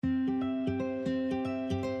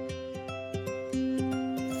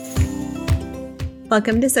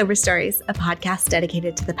Welcome to Sober Stories, a podcast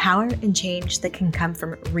dedicated to the power and change that can come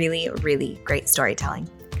from really, really great storytelling.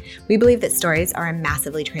 We believe that stories are a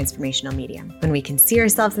massively transformational medium. When we can see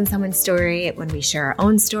ourselves in someone's story, when we share our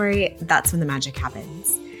own story, that's when the magic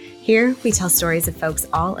happens. Here, we tell stories of folks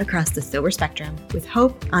all across the sober spectrum with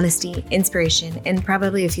hope, honesty, inspiration, and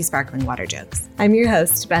probably a few sparkling water jokes. I'm your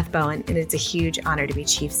host, Beth Bowen, and it's a huge honor to be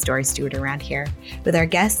chief story steward around here. With our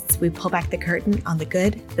guests, we pull back the curtain on the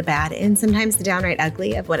good, the bad, and sometimes the downright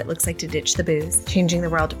ugly of what it looks like to ditch the booze, changing the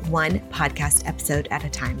world one podcast episode at a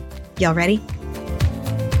time. Y'all ready?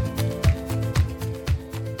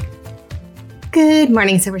 Good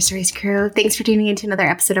morning, Sober Stories crew. Thanks for tuning into another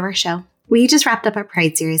episode of our show. We just wrapped up our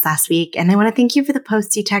Pride series last week, and I want to thank you for the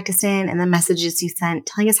posts you tagged us in and the messages you sent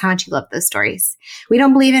telling us how much you love those stories. We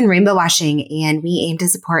don't believe in rainbow washing, and we aim to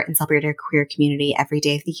support and celebrate our queer community every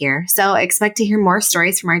day of the year. So expect to hear more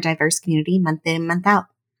stories from our diverse community month in, month out.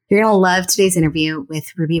 You're going to love today's interview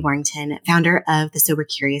with Ruby Warrington, founder of the Sober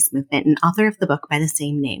Curious movement and author of the book by the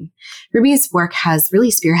same name. Ruby's work has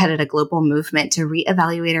really spearheaded a global movement to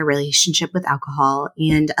reevaluate our relationship with alcohol,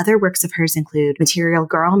 and other works of hers include Material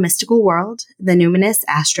Girl, Mystical World, The Numinous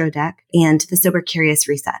Astro Deck, and The Sober Curious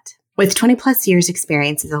Reset. With 20 plus years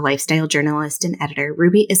experience as a lifestyle journalist and editor,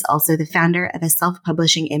 Ruby is also the founder of a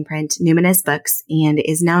self-publishing imprint, Numinous Books, and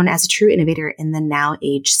is known as a true innovator in the now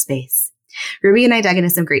age space. Ruby and I dug into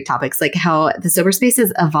some great topics like how the sober space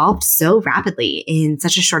has evolved so rapidly in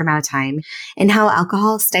such a short amount of time and how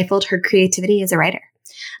alcohol stifled her creativity as a writer.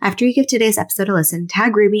 After you give today's episode a listen,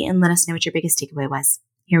 tag Ruby and let us know what your biggest takeaway was.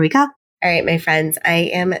 Here we go. All right, my friends,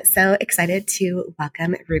 I am so excited to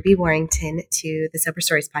welcome Ruby Warrington to the Sober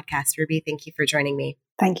Stories podcast. Ruby, thank you for joining me.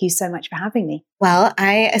 Thank you so much for having me. Well,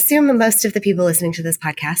 I assume most of the people listening to this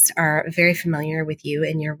podcast are very familiar with you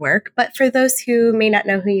and your work, but for those who may not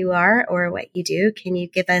know who you are or what you do, can you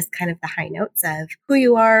give us kind of the high notes of who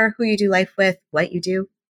you are, who you do life with, what you do?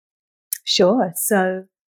 Sure. So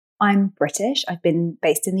I'm British. I've been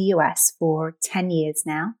based in the US for 10 years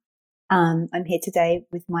now. I'm here today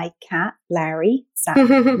with my cat, Larry, sat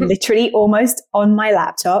literally almost on my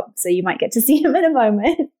laptop. So you might get to see him in a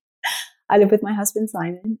moment. I live with my husband,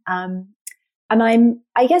 Simon. And I'm,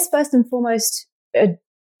 I guess, first and foremost, a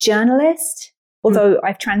journalist, although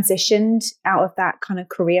I've transitioned out of that kind of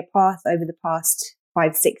career path over the past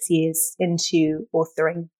 5-6 years into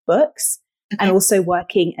authoring books and also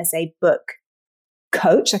working as a book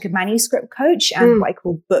coach, like a manuscript coach, and what I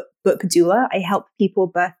call book doula. I help people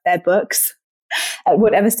birth their books at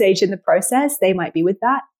whatever stage in the process they might be with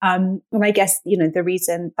that. And I guess, the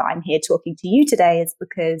reason that I'm here talking to you today is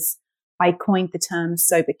because I coined the term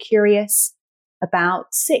sober curious about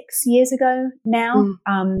 6 years ago now,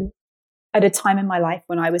 at a time in my life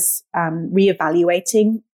when I was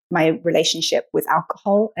reevaluating my relationship with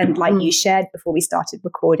alcohol. And like you shared before we started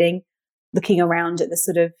recording, looking around at the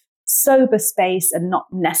sort of sober space and not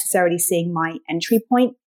necessarily seeing my entry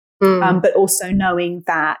point, but also knowing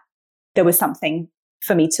that there was something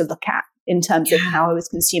for me to look at in terms of how I was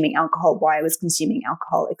consuming alcohol, why I was consuming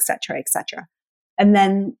alcohol, et cetera, et cetera. And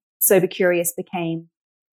then Sober Curious became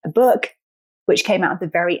a book, which came out at the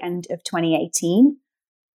very end of 2018,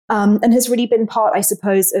 and has really been part, I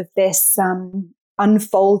suppose, of this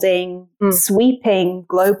unfolding, sweeping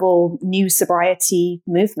global new sobriety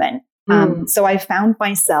movement. So I found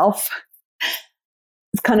myself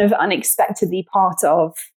kind of unexpectedly part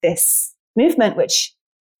of this movement, which,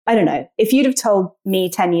 I don't know, if you'd have told me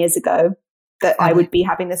 10 years ago that I would be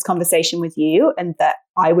having this conversation with you and that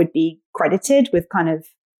I would be credited with kind of,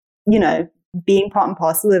 being part and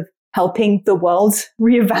parcel of helping the world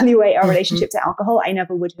reevaluate our relationship to alcohol, I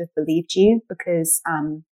never would have believed you because,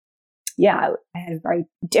 I had a very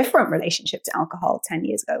different relationship to alcohol 10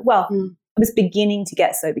 years ago. Well, I was beginning to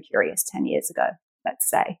get sober curious 10 years ago, let's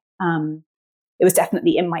say. It was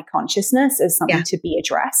definitely in my consciousness as something to be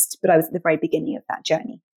addressed, but I was at the very beginning of that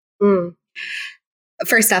journey.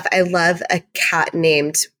 First off, I love a cat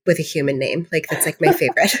named with a human name. Like, that's like my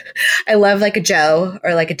favorite. I love like a Joe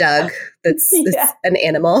or like a Doug. That's an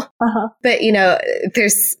animal. But,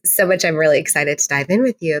 there's so much I'm really excited to dive in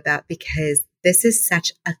with you about because this is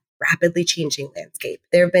such a rapidly changing landscape.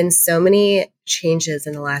 There have been so many changes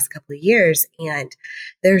in the last couple of years, and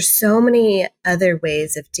there's so many other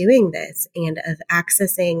ways of doing this and of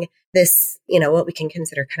accessing this, what we can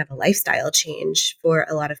consider kind of a lifestyle change for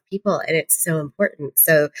a lot of people. And it's so important.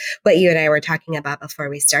 So what you and I were talking about before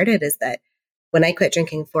we started is that when I quit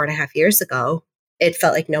drinking 4.5 years ago, it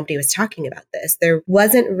felt like nobody was talking about this. There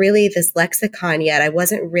wasn't really this lexicon yet. It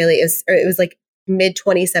was like mid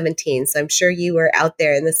 2017. So I'm sure you were out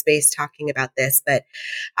there in the space talking about this, but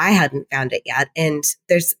I hadn't found it yet. And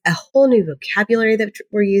there's a whole new vocabulary that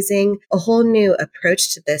we're using, a whole new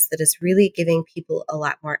approach to this that is really giving people a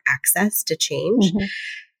lot more access to change. Mm-hmm.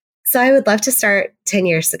 So I would love to start 10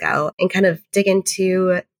 years ago and kind of dig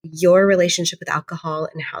into your relationship with alcohol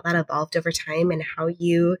and how that evolved over time and how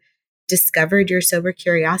you discovered your sober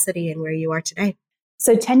curiosity and where you are today.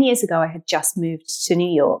 So 10 years ago, I had just moved to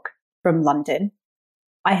New York from London.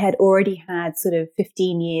 I had already had sort of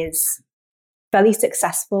 15 years, fairly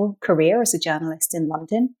successful career as a journalist in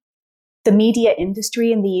London. The media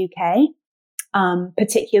industry in the UK,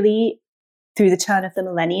 particularly through the turn of the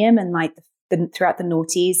millennium and like throughout the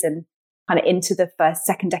noughties and kind of into the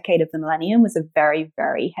second decade of the millennium, was a very,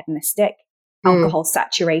 very hedonistic, alcohol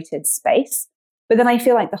saturated space. But then I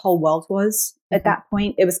feel like the whole world was at that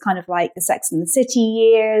point. It was kind of like the Sex and the City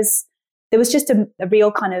years. There was just a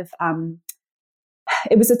real kind of,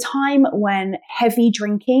 it was a time when heavy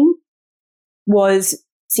drinking was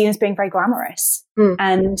seen as being very glamorous.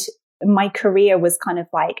 And my career was kind of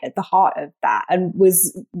like at the heart of that and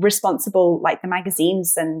was responsible, like the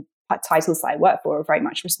magazines and titles that I worked for were very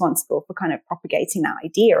much responsible for kind of propagating that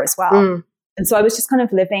idea as well. And so I was just kind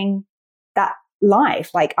of living that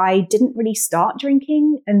life. Like I didn't really start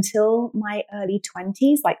drinking until my early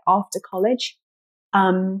 20s, like after college.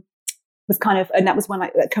 Was kind of, and that was when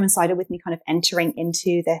that coincided with me kind of entering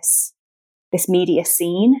into this media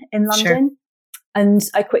scene in London. Sure. And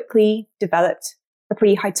I quickly developed a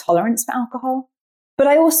pretty high tolerance for alcohol. But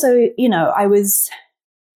I also, I was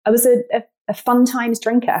a fun times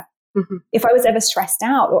drinker. Mm-hmm. If I was ever stressed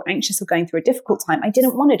out or anxious or going through a difficult time, I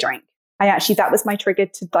didn't want to drink. That was my trigger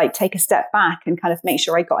to like take a step back and kind of make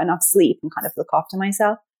sure I got enough sleep and kind of look after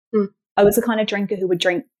myself. I was the kind of drinker who would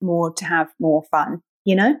drink more to have more fun,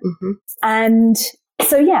 Mm-hmm. And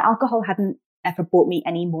so, yeah, alcohol hadn't ever brought me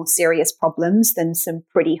any more serious problems than some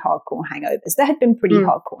pretty hardcore hangovers. There had been pretty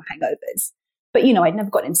hardcore hangovers, but, I'd never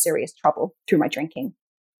gotten in serious trouble through my drinking.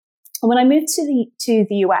 And when I moved to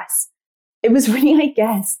the US, it was really, I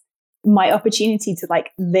guess, my opportunity to like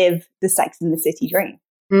live the Sex and the City dream.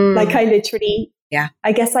 Like I literally,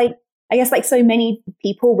 I guess like so many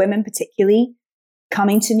people, women particularly,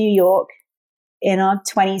 coming to New York in our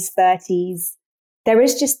 20s, 30s, there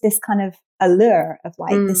is just this kind of allure of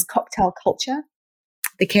like this cocktail culture.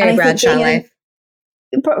 The Carrie Bradshaw life.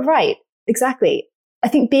 Right, exactly. I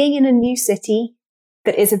think being in a new city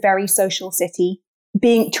that is a very social city,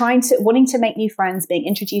 wanting to make new friends, being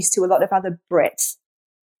introduced to a lot of other Brits,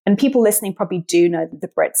 and people listening probably do know that the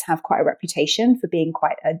Brits have quite a reputation for being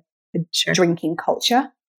quite a drinking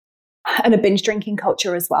culture and a binge drinking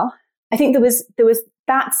culture as well. I think there was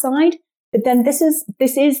that side, but then this is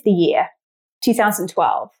the year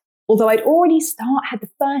 2012. Although I'd already had the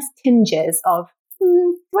first tinges of,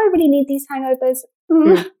 do I really need these hangovers?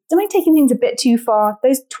 Am I taking things a bit too far?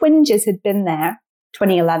 Those twinges had been there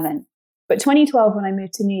 2011. But 2012, when I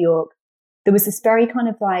moved to New York, there was this very kind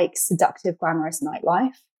of like seductive, glamorous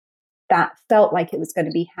nightlife that felt like it was going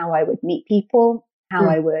to be how I would meet people, how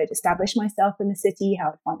I would establish myself in the city, how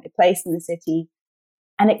I'd find my place in the city.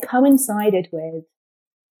 And it coincided with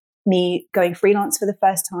me going freelance for the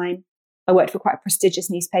first time. I worked for quite a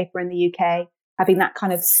prestigious newspaper in the UK, having that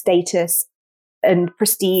kind of status and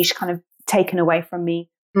prestige kind of taken away from me,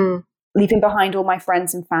 leaving behind all my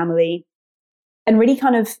friends and family, and really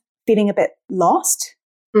kind of feeling a bit lost,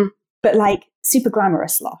 but like super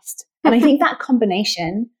glamorous lost. And I think that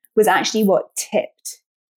combination was actually what tipped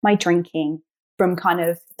my drinking from kind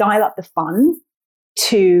of dial up the fun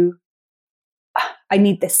to I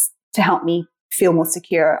need this to help me feel more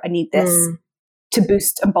secure. I need this to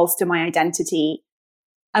boost and bolster my identity.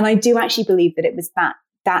 And I do actually believe that it was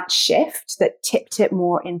that shift that tipped it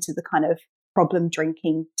more into the kind of problem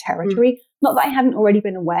drinking territory. Not that I hadn't already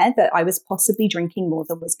been aware that I was possibly drinking more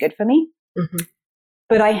than was good for me.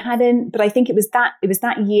 But I think it was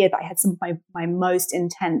that year that I had some of my most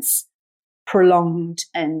intense, prolonged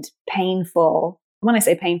and painful, when I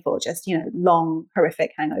say painful, just, long,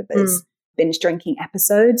 horrific hangovers, binge drinking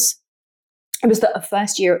episodes. It was the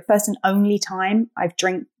first and only time I've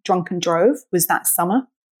drunk and drove was that summer.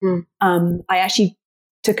 I actually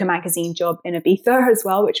took a magazine job in Ibiza as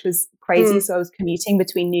well, which was crazy. So I was commuting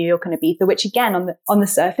between New York and Ibiza, which again, on the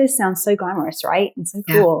surface sounds so glamorous, right? And so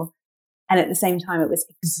cool. And at the same time, it was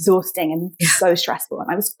exhausting and so stressful.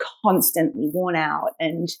 And I was constantly worn out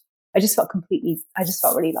and I just felt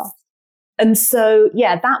really lost. And so,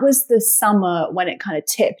 that was the summer when it kind of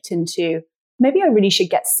tipped into, maybe I really should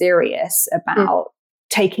get serious about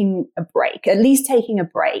taking a break,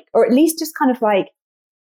 or at least just kind of like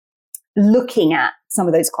looking at some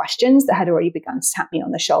of those questions that had already begun to tap me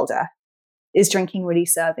on the shoulder. Is drinking really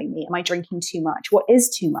serving me? Am I drinking too much? What is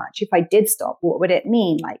too much? If I did stop, what would it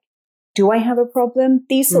mean? Like, do I have a problem?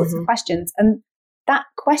 These sorts of questions. And that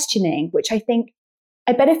questioning, which I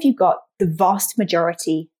bet if you got the vast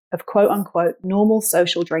majority of quote unquote normal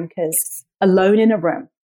social drinkers alone in a room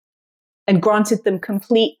and granted them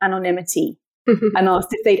complete anonymity and asked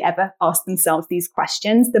if they'd ever asked themselves these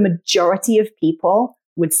questions, the majority of people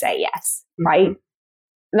would say yes, right? And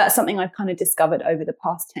that's something I've kind of discovered over the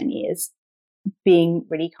past 10 years, being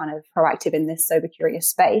really kind of proactive in this sober curious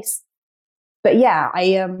space. But yeah,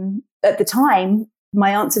 I at the time,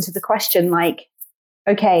 my answer to the question, like,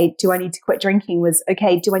 okay, do I need to quit drinking, was,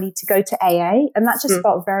 okay, do I need to go to AA? And that just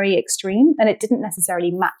felt very extreme, and it didn't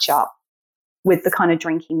necessarily match up with the kind of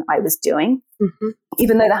drinking that I was doing,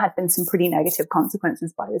 even though there had been some pretty negative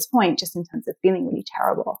consequences by this point, just in terms of feeling really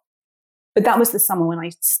terrible. But that was the summer when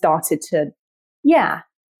I started to,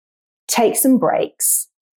 take some breaks,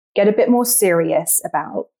 get a bit more serious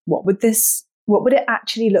about what would it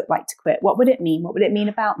actually look like to quit? What would it mean? What would it mean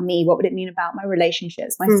about me? What would it mean about my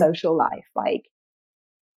relationships, my social life? Like,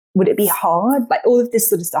 would it be hard? Like, all of this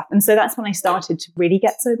sort of stuff. And so that's when I started to really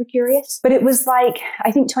get sober curious. But it was like,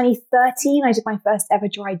 I think 2013, I did my first ever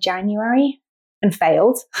dry January and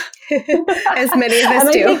failed. As many of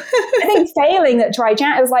us do. I think failing at dry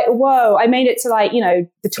Jan, it was like, whoa, I made it to like,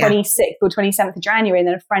 the 26th or 27th of January. And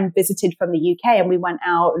then a friend visited from the UK and we went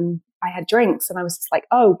out and I had drinks, and I was just like,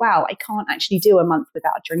 oh, wow, I can't actually do a month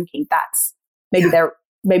without drinking. That's maybe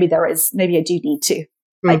maybe I do need to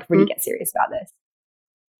like really get serious about this.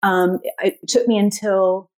 It took me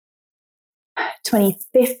until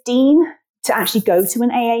 2015 to actually go to an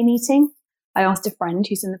AA meeting. I asked a friend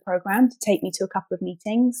who's in the program to take me to a couple of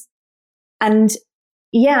meetings. And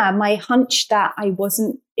my hunch that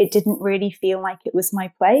it didn't really feel like it was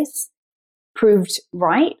my place proved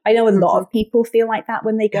right. I know a lot of people feel like that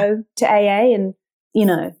when they go to AA, and,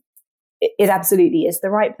 it absolutely is the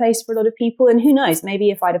right place for a lot of people. And who knows, maybe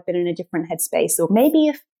if I'd have been in a different headspace, or maybe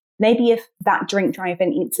if that drink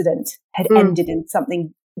driving incident had ended in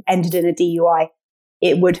a DUI,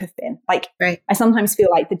 it would have been like, right. I sometimes feel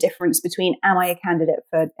like the difference between am I a candidate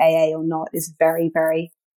for AA or not is very,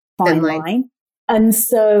 very fine line. And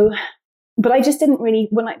so, but I just didn't really,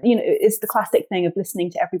 it's the classic thing of listening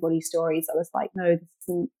to everybody's stories. I was like, no,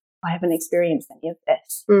 I haven't experienced any of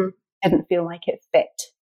this. I didn't feel like it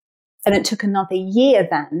fit. And it took another year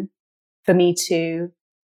then for me to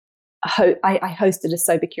I hosted a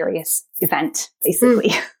Sober Curious event,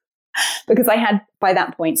 basically, because I had, by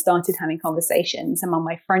that point, started having conversations among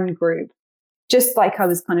my friend group, just like I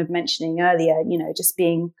was kind of mentioning earlier, just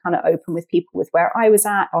being kind of open with people with where I was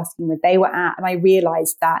at, asking where they were at. And I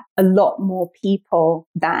realized that a lot more people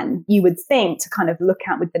than you would think to kind of look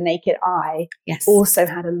at with the naked eye also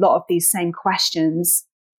had a lot of these same questions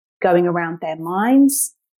going around their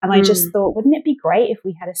minds. And I just thought, wouldn't it be great if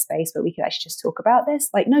we had a space where we could actually just talk about this?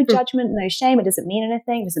 Like, no judgment, no shame. It doesn't mean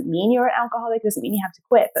anything. It doesn't mean you're an alcoholic. It doesn't mean you have to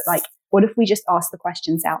quit. But like, what if we just asked the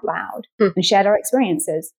questions out loud and shared our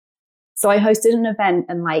experiences? So I hosted an event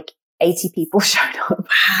and like 80 people showed up.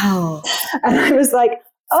 Wow. And I was like,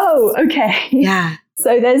 oh, okay. Yeah.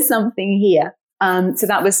 So there's something here. So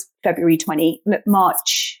that was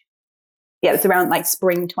March. Yeah, it was around like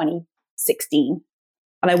spring 2016.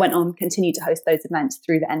 And I went on, continued to host those events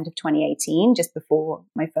through the end of 2018, just before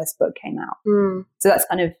my first book came out. So that's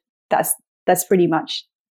kind of, that's pretty much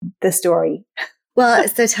the story. Well,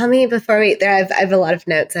 so tell me before I have a lot of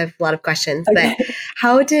notes, I have a lot of questions, but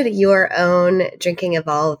how did your own drinking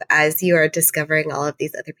evolve as you are discovering all of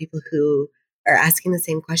these other people who are asking the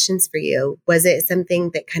same questions for you? Was it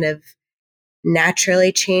something that kind of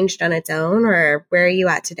naturally changed on its own, or where are you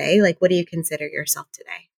at today? Like, what do you consider yourself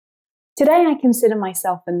today? Today, I consider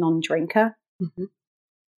myself a non-drinker,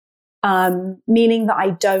 meaning that I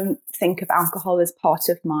don't think of alcohol as part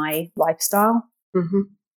of my lifestyle.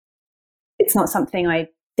 It's not something I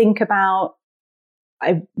think about.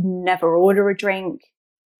 I never order a drink.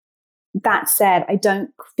 That said, I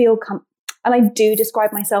don't feel and I do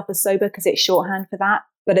describe myself as sober because it's shorthand for that.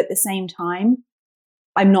 But at the same time,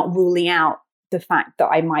 I'm not ruling out the fact that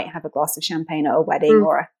I might have a glass of champagne at a wedding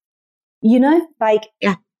or,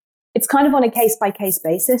 it's kind of on a case-by-case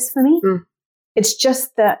basis for me. It's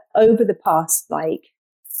just that over the past,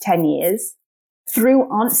 10 years, through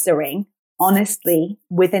answering honestly,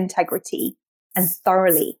 with integrity, and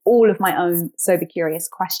thoroughly all of my own sober curious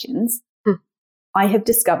questions, I have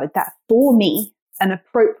discovered that for me, an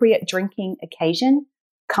appropriate drinking occasion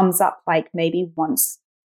comes up maybe once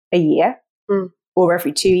a year or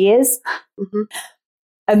every 2 years.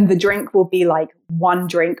 And the drink will be like one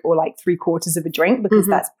drink or like 3/4 of a drink, because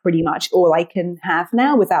that's pretty much all I can have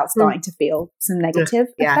now without starting to feel some negative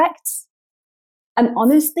effects. And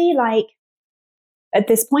honestly, like at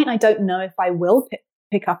this point, I don't know if I will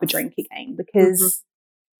pick up a drink again, because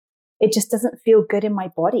it just doesn't feel good in my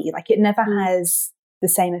body. Like it never has the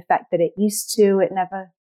same effect that it used to. It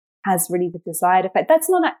never has really the desired effect. That's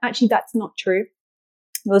not true.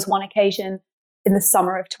 There was one occasion in the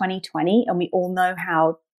summer of 2020, and we all know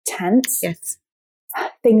how tense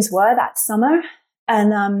things were that summer.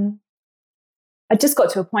 And I just got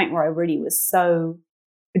to a point where I really was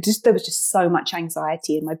there was just so much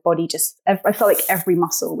anxiety, and my body I felt like every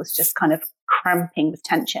muscle was just kind of cramping with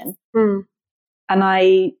tension. And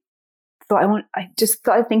I just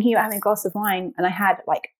started thinking about having a glass of wine, and I had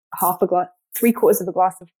like 3/4 of a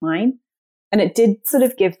glass of wine, and it did sort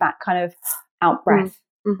of give that kind of out breath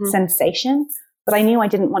sensation, but I knew I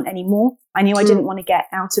didn't want any more. I knew I didn't want to get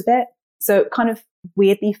out of it. So it kind of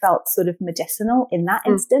weirdly felt sort of medicinal in that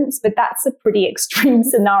instance, but that's a pretty extreme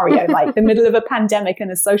scenario, like the middle of a pandemic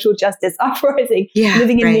and a social justice uprising,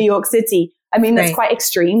 living in New York City. I mean, that's quite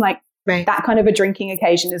extreme. Like that kind of a drinking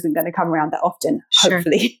occasion isn't going to come around that often,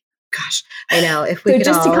 hopefully. Gosh, I know. If we so could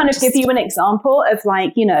just to kind of give you an example of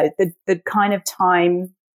like, you know, the kind of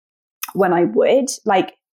time when I would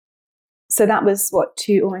like, so that was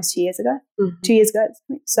almost 2 years ago, 2 years ago.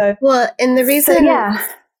 So, well, and the reason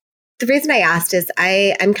I asked is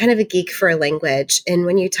I'm kind of a geek for language. And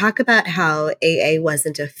when you talk about how AA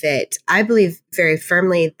wasn't a fit, I believe very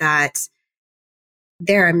firmly that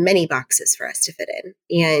there are many boxes for us to fit in.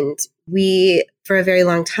 And we, for a very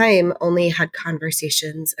long time, only had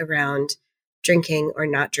conversations around drinking or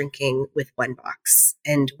not drinking with one box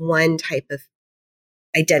and one type of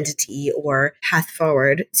identity or path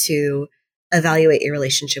forward to evaluate your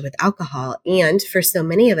relationship with alcohol. And for so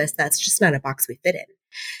many of us, that's just not a box we fit in.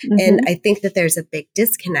 And I think that there's a big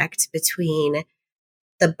disconnect between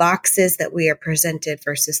the boxes that we are presented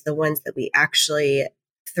versus the ones that we actually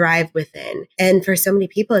thrive within. And for so many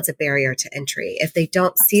people, it's a barrier to entry. If they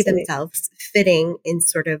don't see themselves fitting in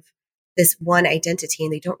sort of this one identity,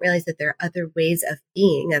 and they don't realize that there are other ways of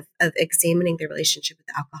being, of examining their relationship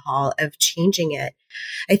with alcohol, of changing it,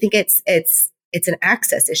 I think it's an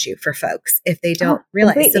access issue for folks if they don't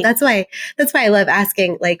realize. Completely. So that's why I love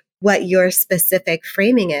asking like what your specific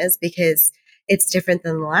framing is, because it's different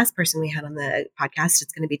than the last person we had on the podcast.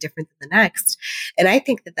 It's going to be different than the next. And I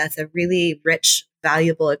think that that's a really rich,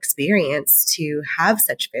 valuable experience to have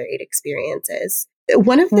such varied experiences.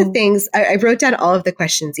 One of the things I wrote down all of the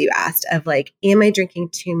questions you asked of like, am I drinking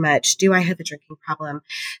too much? Do I have a drinking problem?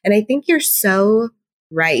 And I think you're so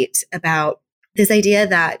right about this idea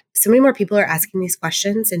that so many more people are asking these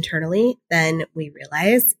questions internally than we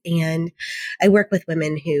realize. And I work with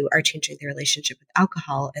women who are changing their relationship with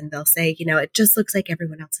alcohol, and they'll say, you know, it just looks like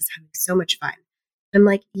everyone else is having so much fun. I'm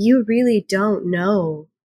like, you really don't know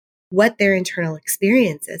what their internal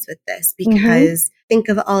experience is with this, because think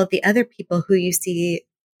of all of the other people who you see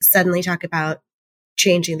suddenly talk about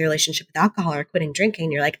changing their relationship with alcohol or quitting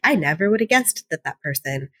drinking. You're like, I never would have guessed that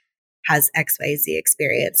person has XYZ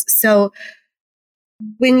experience. So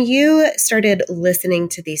when you started listening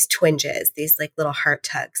to these twinges, these like little heart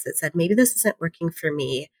tugs that said, maybe this isn't working for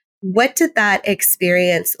me, what did that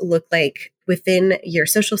experience look like within your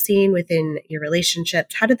social scene, within your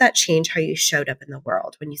relationships? How did that change how you showed up in the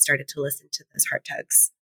world when you started to listen to those heart tugs?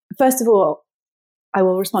 First of all, I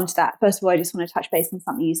will respond to that. First of all, I just want to touch base on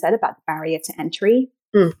something you said about the barrier to entry.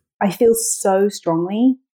 I feel so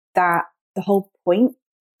strongly that the whole point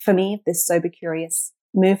for me of this Sober Curious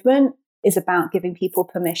movement is about giving people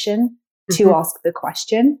permission to ask the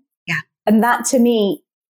question. Yeah. And that to me,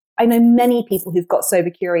 I know many people who've got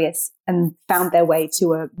Sober Curious and found their way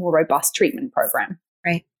to a more robust treatment program.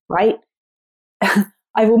 Right.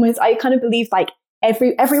 I kind of believe like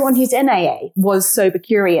everyone who's in AA was Sober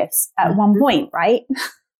Curious at one point, right?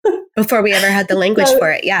 Before we ever had the language for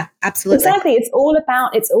it. Yeah, absolutely. Exactly. It's all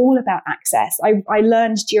about access. I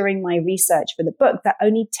learned during my research for the book that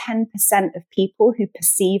only 10% of people who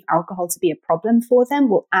perceive alcohol to be a problem for them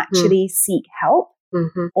will actually seek help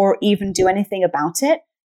or even do anything about it.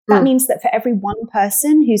 That means that for every one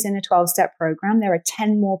person who's in a 12-step program, there are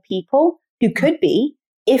 10 more people who could be,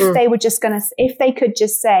 if they could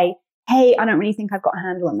just say, hey, I don't really think I've got a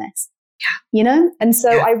handle on this. You know? And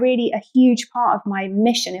so a huge part of my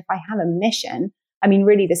mission, if I have a mission, I mean,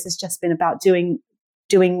 really, this has just been about doing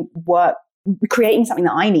work, creating something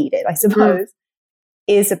that I needed, I suppose,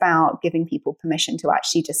 is about giving people permission to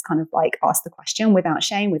actually just kind of like ask the question without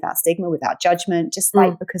shame, without stigma, without judgment, just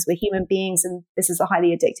like because we're human beings and this is a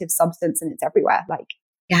highly addictive substance and it's everywhere. Like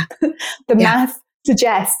the math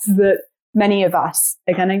suggests that many of us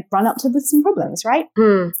are going to run up to with some problems, right?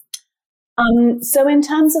 So in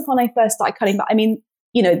terms of when I first started cutting back, I mean,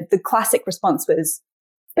 the classic response was,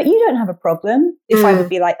 but you don't have a problem. If I would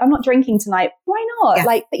be like, I'm not drinking tonight, why not? Yeah.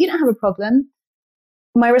 Like, but you don't have a problem.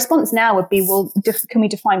 My response now would be, well, can we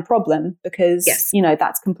define problem? Because,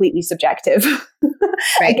 that's completely subjective.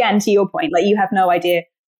 Right. Again, to your point, like you have no idea.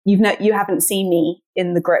 You haven't seen me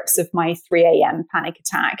in the grips of my 3 a.m. panic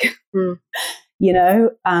attack,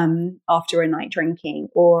 after a night drinking,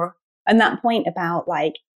 and that point about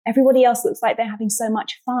like, everybody else looks like they're having so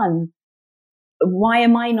much fun. Why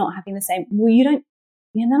am I not having the same? Well,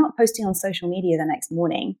 they're not posting on social media the next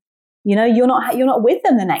morning. You're not with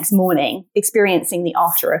them the next morning experiencing the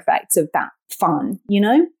after effects of that fun.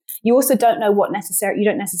 You also don't know you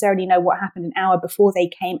don't necessarily know what happened an hour before they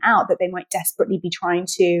came out that they might desperately be trying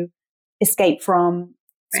to escape from,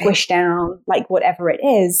 squish down, like whatever it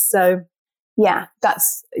is. So yeah,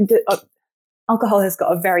 alcohol has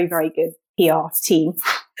got a very, very good PR team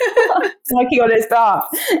working on its behalf.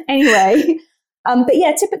 Anyway. But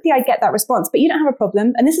yeah, typically I get that response, but you don't have a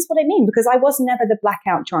problem. And this is what I mean, because I was never the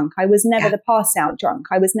blackout drunk. I was never the pass out drunk.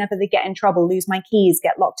 I was never the get in trouble, lose my keys,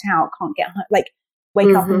 get locked out, can't get home, like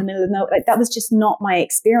wake up in the middle of the night. Like that was just not my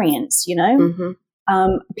experience,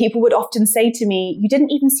 People would often say to me, you didn't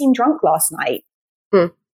even seem drunk last night.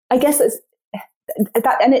 I guess it's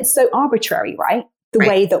that, and it's so arbitrary, right? The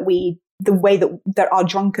way that our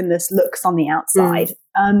drunkenness looks on the outside.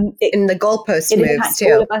 And the goalpost moves impacts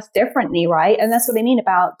too. All of us differently, right? And that's what I mean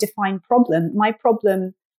about defined problem. My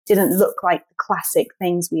problem didn't look like the classic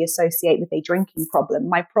things we associate with a drinking problem.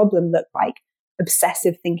 My problem looked like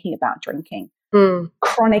obsessive thinking about drinking,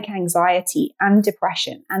 chronic anxiety and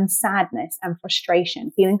depression and sadness and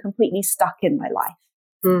frustration, feeling completely stuck in my life.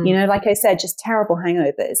 Like I said, just terrible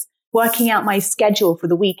hangovers. Working out my schedule for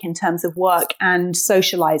the week in terms of work and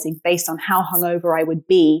socializing based on how hungover I would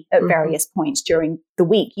be at various points during the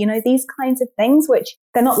week. These kinds of things, which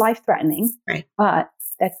they're not life-threatening, right, but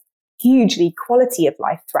they're hugely quality of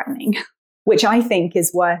life-threatening, which I think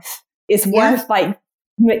is worth like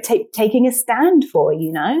taking a stand for,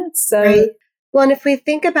 So, right. Well, and if we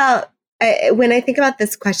think about, when I think about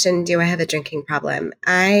this question, do I have a drinking problem?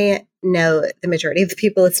 I know the majority of the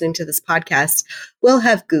people listening to this podcast will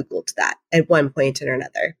have Googled that at one point or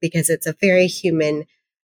another, because it's a very human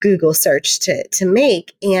Google search to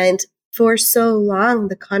make. And for so long,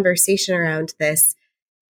 the conversation around this,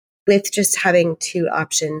 with just having two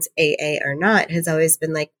options, AA or not, has always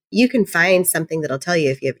been like, you can find something that'll tell you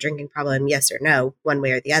if you have a drinking problem, yes or no, one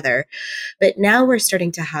way or the other. But now we're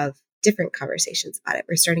starting to have different conversations about it.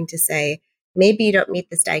 We're starting to say, maybe you don't meet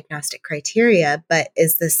this diagnostic criteria, but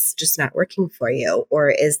is this just not working for you? Or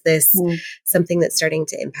is this something that's starting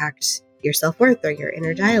to impact your self-worth or your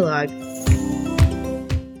inner dialogue?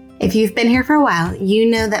 If you've been here for a while, you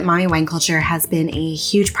know that Maui wine culture has been a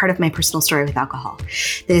huge part of my personal story with alcohol.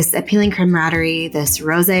 This appealing camaraderie, this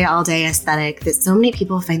rosé all day aesthetic that so many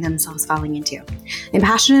people find themselves falling into. I'm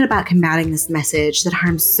passionate about combating this message that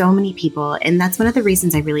harms so many people, and that's one of the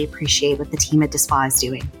reasons I really appreciate what the team at Despois is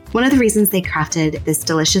doing. One of the reasons they crafted this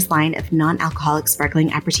delicious line of non-alcoholic sparkling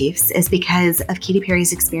aperitifs is because of Katy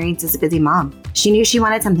Perry's experience as a busy mom. She knew she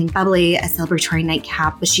wanted something bubbly, a celebratory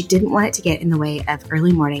nightcap, but she didn't want it to get in the way of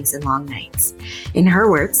early mornings and long nights. In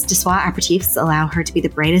her words, Despois aperitifs allow her to be the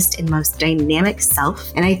brightest and most dynamic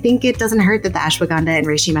self, and I think it doesn't hurt that the ashwagandha and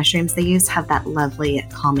reishi mushrooms they use have that lovely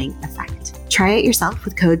calming effect. Try it yourself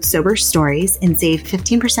with code SOBERSTORIES and save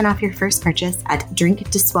 15% off your first purchase at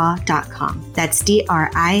drinkdespois.com. That's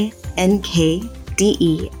drinkdesoi.com.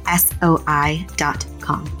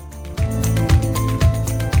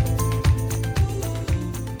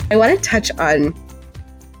 I want to touch on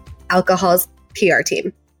alcohol's PR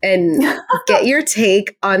team and get your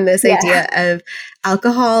take on this idea of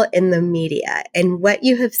alcohol in the media and what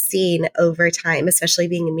you have seen over time, especially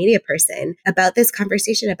being a media person, about this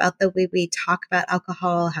conversation, about the way we talk about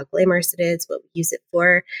alcohol, how glamorous it is, what we use it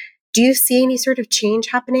for. Do you see any sort of change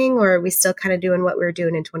happening, or are we still kind of doing what we were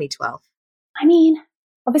doing in 2012? I mean,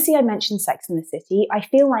 obviously I mentioned Sex and the City. I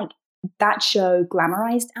feel like that show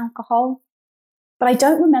glamorized alcohol, but I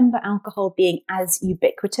don't remember alcohol being as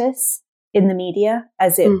ubiquitous in the media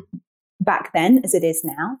as it back then as it is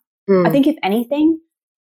now. I think if anything,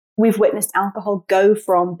 we've witnessed alcohol go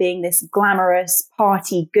from being this glamorous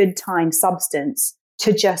party, good time substance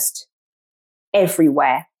to just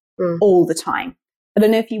everywhere all the time. I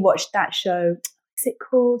don't know if you watched that show. Is it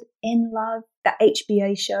called In Love? That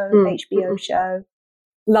HBO show,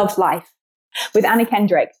 Love Life, with Anna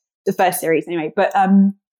Kendrick, the first series anyway. But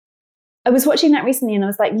I was watching that recently and I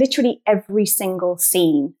was like, literally every single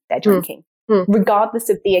scene they're drinking. regardless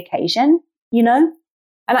of the occasion, you know?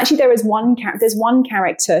 And actually there's one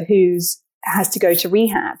character who's has to go to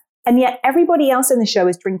rehab. And yet everybody else in the show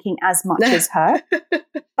is drinking as much as her.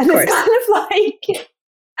 And it's kind of like,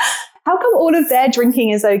 how come all of their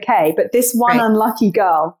drinking is okay, but this one unlucky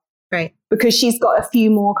girl, because she's got a few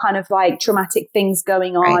more kind of like traumatic things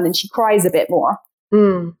going on and she cries a bit more,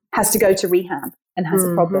 has to go to rehab and has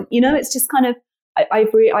a problem. You know, it's just kind of, I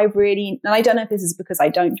really, and I don't know if this is because I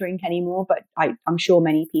don't drink anymore, but I'm sure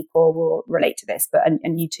many people will relate to this, but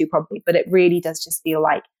and you too probably, but it really does just feel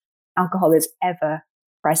like alcohol is ever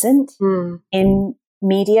present in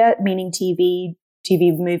media, meaning TV,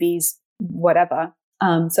 movies, whatever,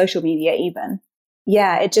 social media even.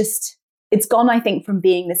 Yeah, it's gone, I think, from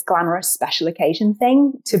being this glamorous special occasion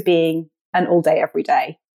thing to being an all day, every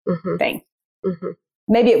day thing.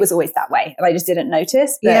 Maybe it was always that way and I just didn't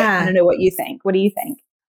notice. But I don't know what you think. What do you think?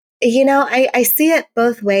 You know, I see it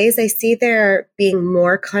both ways. I see there being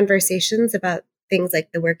more conversations about things like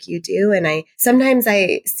the work you do. And sometimes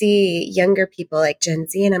I see younger people like Gen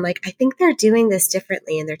Z and I'm like, I think they're doing this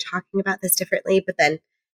differently and they're talking about this differently. But then,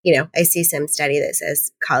 you know, I see some study that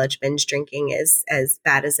says college binge drinking is as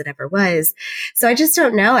bad as it ever was. So I just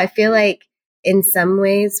don't know. I feel like in some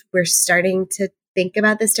ways we're starting to think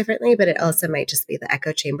about this differently, but it also might just be the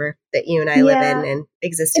echo chamber that you and I live in and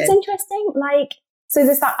exist in. It's interesting. Like, so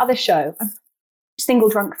there's that other show, Single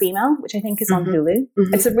Drunk Female, which I think is on Hulu.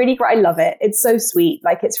 It's a really great, I love it. It's so sweet.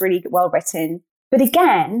 Like it's really well written. But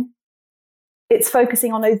again, it's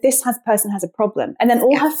focusing on, this person has a problem. And then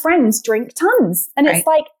all her friends drink tons. And it's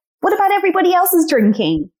like, what about everybody else's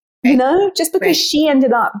drinking? You know, just because she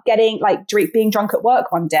ended up getting like being drunk at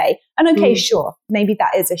work one day. And okay, sure, maybe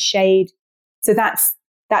that is a shade. So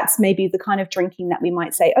that's maybe the kind of drinking that we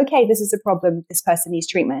might say, okay, this is a problem. This person needs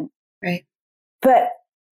treatment. Right. But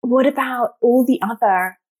what about all the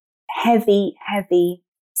other heavy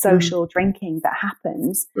social drinking that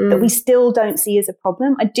happens that we still don't see as a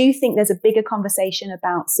problem? I do think there's a bigger conversation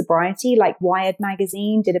about sobriety, like Wired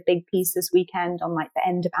magazine did a big piece this weekend on like the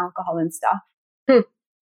end of alcohol and stuff.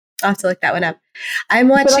 I'll have to look that one up. I'm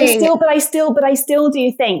watching, but I still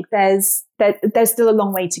do think there's still a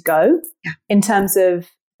long way to go in terms of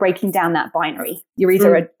breaking down that binary. You're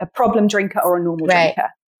either a problem drinker or a normal drinker.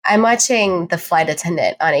 I'm watching The Flight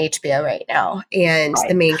Attendant on HBO right now, and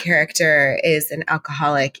the main character is an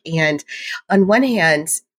alcoholic. And on one hand,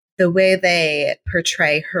 the way they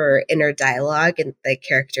portray her inner dialogue and the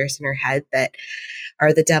characters in her head that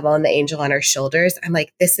are the devil and the angel on her shoulders, I'm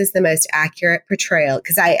like, this is the most accurate portrayal.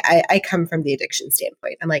 Because I come from the addiction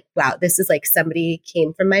standpoint. I'm like, wow, this is like somebody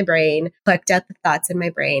came from my brain, plucked out the thoughts in my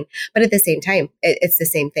brain. But at the same time, it's the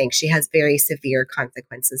same thing. She has very severe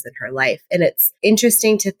consequences in her life. And it's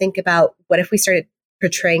interesting to think about, what if we started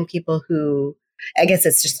portraying people who, I guess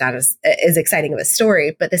it's just not as exciting of a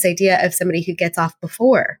story, but this idea of somebody who gets off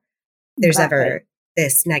before there's ever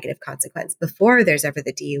this negative consequence, before there's ever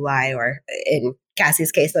the DUI, or in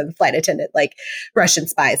Cassie's case on the flight attendant, like Russian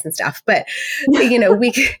spies and stuff. But, you know,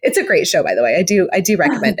 it's a great show, by the way. I do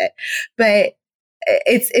recommend it. But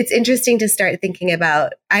it's interesting to start thinking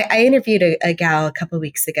about, I interviewed a gal a couple of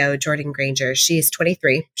weeks ago, Jordan Granger. She's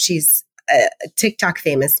 23. She's TikTok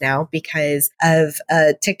famous now because of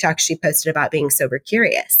a TikTok she posted about being sober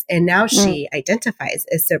curious. And now she identifies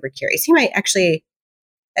as sober curious. You might actually,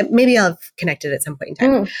 maybe I'll have connected at some point in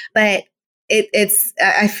time, but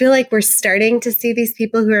I feel like we're starting to see these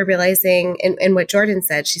people who are realizing, and what Jordan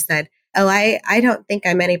said, she said, oh, I don't think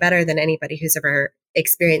I'm any better than anybody who's ever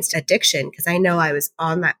experienced addiction, because I know I was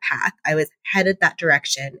on that path. I was headed that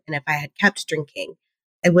direction. And if I had kept drinking,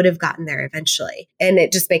 I would have gotten there eventually. And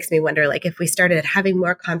it just makes me wonder, like, if we started having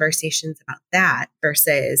more conversations about that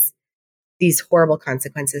versus these horrible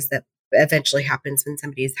consequences that eventually happens when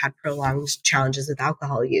somebody's had prolonged challenges with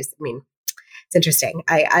alcohol use. I mean, it's interesting.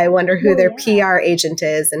 I wonder who their PR agent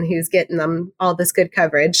is and who's getting them all this good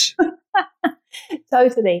coverage.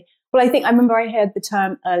 Totally. Well, I remember I heard the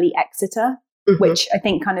term early exiter, which I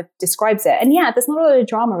think kind of describes it. And there's not a lot of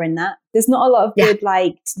drama in that. There's not a lot of good,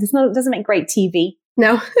 it doesn't make great TV.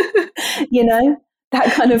 No. You know,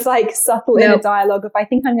 that kind of like subtle inner dialogue of, I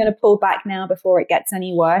think I'm going to pull back now before it gets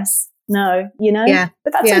any worse. No, you know,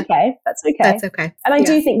 but that's okay. That's okay. That's okay. And I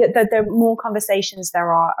do think that there are more conversations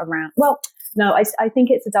there are around. Well, no, I think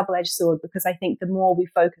it's a double-edged sword, because I think the more we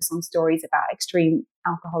focus on stories about extreme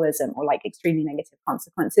alcoholism or like extremely negative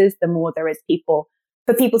consequences, the more there is for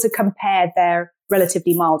people to compare their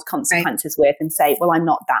relatively mild consequences with and say, well, I'm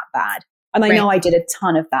not that bad. And I know I did a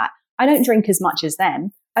ton of that. I don't drink as much as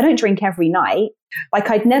them. I don't drink every night. Like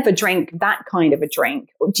I'd never drink that kind of a drink.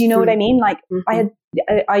 Do you know what I mean? Like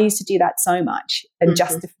I used to do that so much and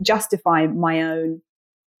justify my own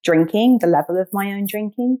drinking, the level of my own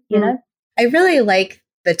drinking, you know? I really like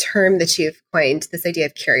the term that you've coined, this idea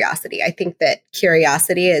of curiosity. I think that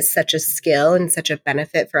curiosity is such a skill and such a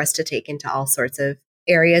benefit for us to take into all sorts of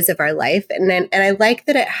areas of our life. And I like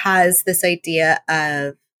that it has this idea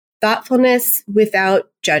of thoughtfulness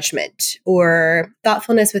without judgment or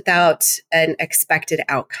thoughtfulness without an expected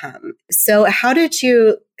outcome. So how did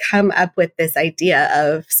you come up with this idea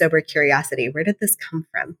of sober curiosity? Where did this come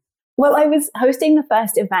from? Well, I was hosting the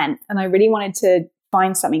first event and I really wanted to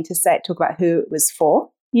find something to say, talk about who it was for,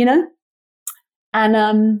 you know?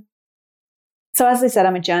 And so as I said,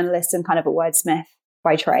 I'm a journalist and kind of a wordsmith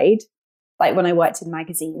by trade. Like when I worked in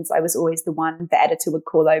magazines, I was always the one the editor would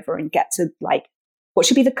call over and get to like, what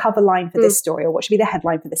should be the cover line for this story or what should be the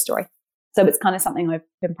headline for this story? So it's kind of something I've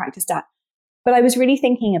been practiced at. But I was really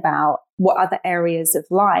thinking about what other areas of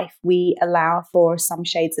life we allow for some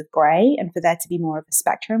shades of gray and for there to be more of a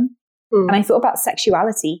spectrum. And I thought about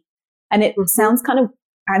sexuality. And it sounds kind of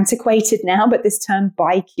antiquated now, but this term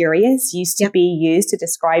bi-curious used to be used to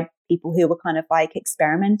describe people who were kind of like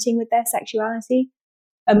experimenting with their sexuality,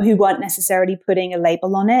 who weren't necessarily putting a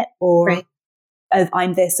label on it or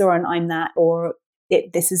I'm this or I'm that or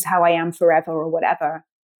this is how I am forever or whatever.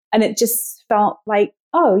 And it just felt like,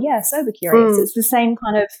 oh yeah, sober curious. It's the same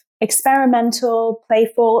kind of experimental,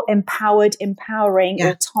 playful, empowered, empowering,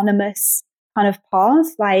 autonomous kind of path,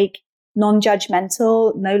 like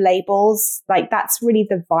non-judgmental, no labels. Like that's really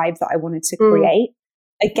the vibe that I wanted to create.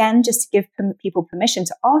 Again, just to give people permission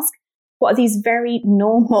to ask what are these very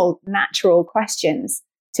normal, natural questions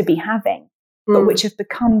to be having, but which have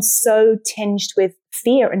become so tinged with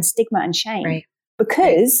fear and stigma and shame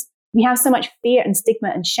because we have so much fear and stigma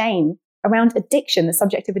and shame around addiction, the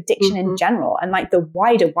subject of addiction in general. And like the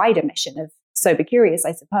wider mission of Sober Curious,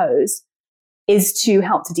 I suppose, is to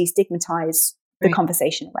help to destigmatize the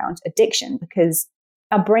conversation around addiction because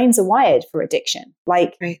our brains are wired for addiction.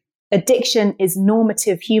 Like addiction is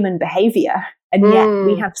normative human behavior. And yet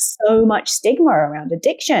we have so much stigma around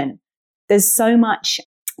addiction. There's so much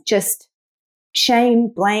just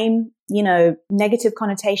shame, blame, you know, negative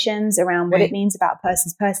connotations around what it means about a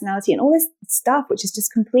person's personality and all this stuff, which is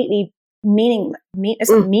just completely meaningless. It's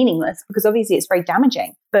not meaningless because obviously it's very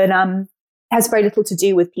damaging, but has very little to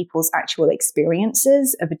do with people's actual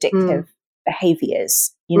experiences of addictive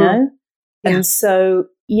behaviors, you know? And so,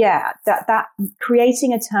 that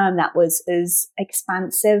creating a term that was as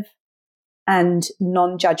expansive and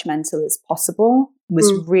non-judgmental as possible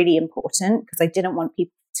was really important because I didn't want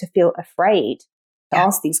people to feel afraid to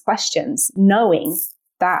ask these questions, knowing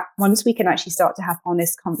that once we can actually start to have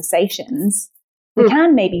honest conversations, we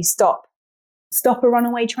can maybe stop a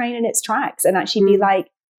runaway train in its tracks and actually be like,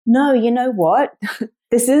 no, you know what?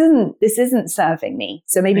 This isn't serving me.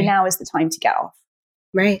 So maybe now is the time to get off.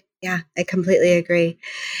 Right. Yeah, I completely agree.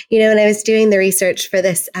 You know, when I was doing the research for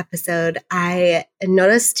this episode, I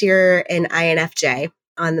noticed you're an INFJ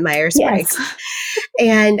on the Myers-Briggs. Yes.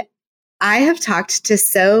 And I have talked to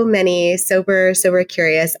so many sober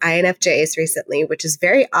curious INFJs recently, which is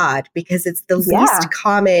very odd because it's the least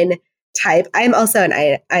common type. I'm also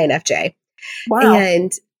an INFJ. Wow.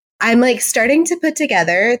 And I'm like starting to put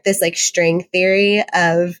together this like string theory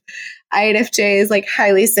of INFJs, like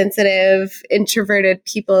highly sensitive, introverted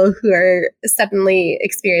people who are suddenly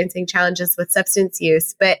experiencing challenges with substance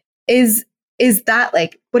use. But is that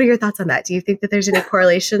like, what are your thoughts on that? Do you think that there's any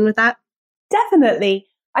correlation with that? Definitely.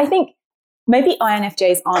 I think maybe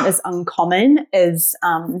INFJs aren't as uncommon as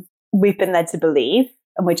we've been led to believe.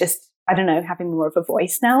 And we're just, I don't know, having more of a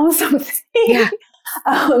voice now or something. Yeah.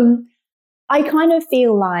 I kind of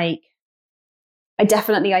feel like I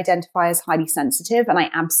definitely identify as highly sensitive. And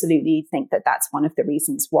I absolutely think that that's one of the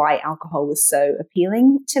reasons why alcohol was so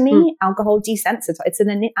appealing to me. Alcohol desensitizes. It's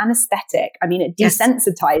an anesthetic. I mean, it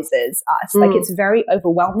desensitizes us. Like it's very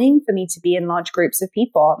overwhelming for me to be in large groups of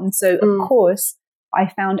people. And so, of course,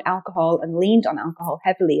 I found alcohol and leaned on alcohol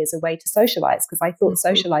heavily as a way to socialize because I thought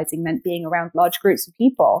socializing meant being around large groups of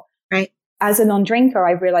people. Right. As a non-drinker,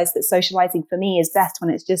 I realized that socializing for me is best when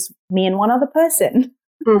it's just me and one other person.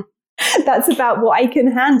 That's about what I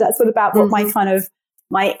can handle. That's about what my kind of,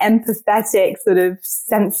 my empathetic sort of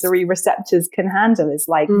sensory receptors can handle is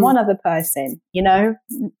like one other person, you know?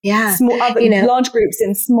 Yeah. Small other, large groups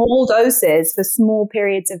in small doses for small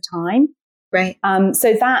periods of time. Right.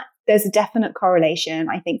 So that there's a definite correlation.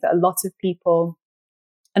 I think that a lot of people,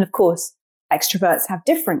 and of course, extroverts have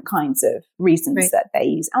different kinds of reasons that they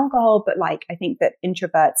use alcohol, but like I think that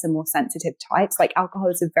introverts are more sensitive types. Like alcohol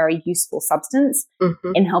is a very useful substance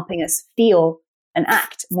in helping us feel and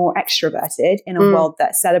act more extroverted in a world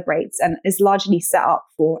that celebrates and is largely set up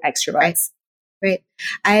for extroverts. Right.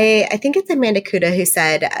 I think it's Amanda Kuda who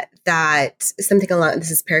said that something along, this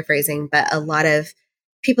is paraphrasing, but a lot of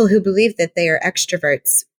people who believe that they are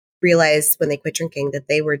extroverts realized when they quit drinking that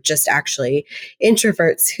they were just actually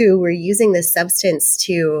introverts who were using this substance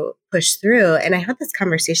to push through. And I had this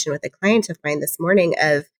conversation with a client of mine this morning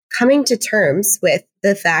of coming to terms with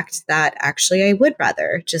the fact that actually I would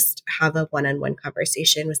rather just have a one-on-one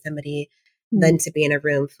conversation with somebody than to be in a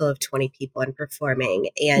room full of 20 people and performing.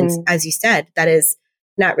 And as you said, that is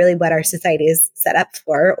not really what our society is set up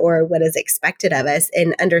for or what is expected of us.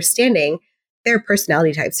 And understanding there are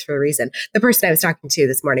personality types for a reason. The person I was talking to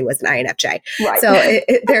this morning was an INFJ. Right. So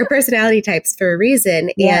there are personality types for a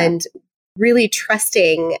reason. Yeah. And really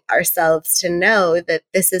trusting ourselves to know that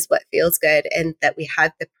this is what feels good and that we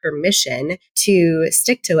have the permission to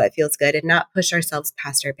stick to what feels good and not push ourselves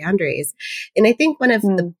past our boundaries. And I think one of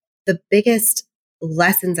the biggest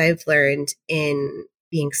lessons I've learned in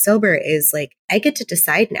being sober is like, I get to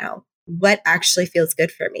decide now what actually feels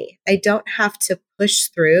good for me. I don't have to push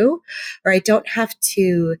through, or I don't have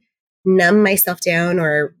to numb myself down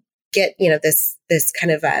or get, this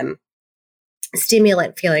kind of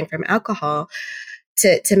stimulant feeling from alcohol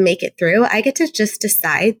to make it through. I get to just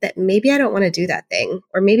decide that maybe I don't want to do that thing,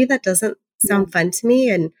 or maybe that doesn't sound fun to me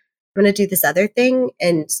and I'm going to do this other thing,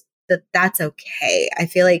 and that's okay. I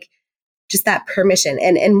feel like just that permission.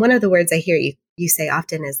 And one of the words I hear you say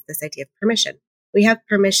often is this idea of permission. We have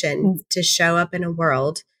permission to show up in the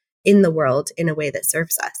world in a way that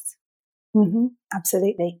serves us. Mm-hmm.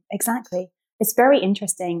 Absolutely. Exactly. It's very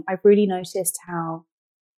interesting. I've really noticed how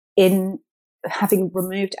in having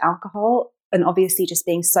removed alcohol and obviously just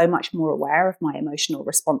being so much more aware of my emotional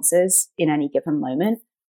responses in any given moment,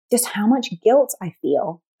 just how much guilt I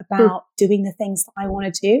feel about doing the things that I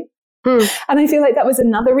want to do. And I feel like that was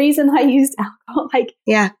another reason I used alcohol.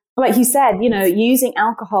 Like you said, using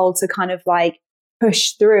alcohol to kind of like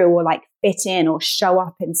push through or like fit in or show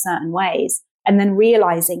up in certain ways. And then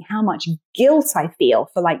realizing how much guilt I feel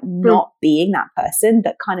for like not being that person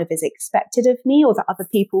that kind of is expected of me or that other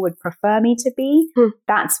people would prefer me to be.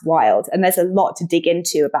 That's wild. And there's a lot to dig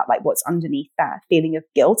into about like what's underneath that feeling of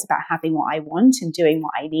guilt about having what I want and doing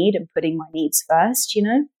what I need and putting my needs first,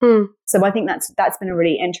 So I think that's been a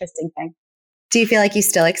really interesting thing. Do you feel like you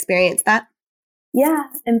still experience that? Yeah,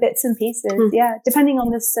 in bits and pieces. Yeah, depending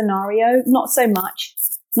on the scenario, not so much.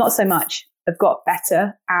 I've got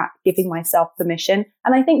better at giving myself permission.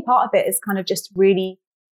 And I think part of it is kind of just really,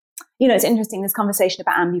 it's interesting, this conversation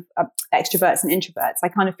about extroverts and introverts. I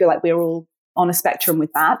kind of feel like we're all on a spectrum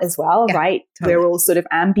with that as well, right? Totally. We're all sort of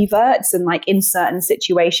ambiverts, and like in certain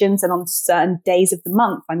situations and on certain days of the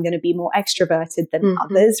month, I'm going to be more extroverted than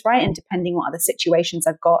others, right? And depending on other situations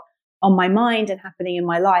I've got on my mind and happening in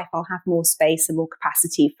my life, I'll have more space and more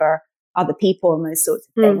capacity for other people and those sorts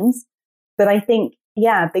of things. But I think,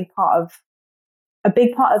 a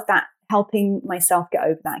big part of that helping myself get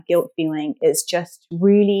over that guilt feeling is just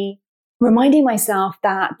really reminding myself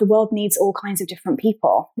that the world needs all kinds of different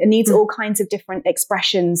people. It needs all kinds of different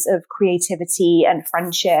expressions of creativity and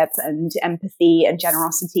friendship and empathy and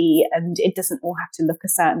generosity. And it doesn't all have to look a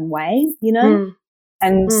certain way,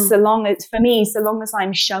 And so long as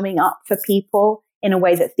I'm showing up for people in a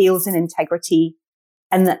way that feels in integrity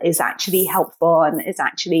and that is actually helpful and is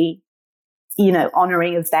actually,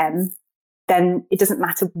 honoring of them, then it doesn't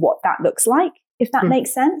matter what that looks like, if that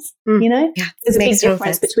makes sense. Yeah, there's a big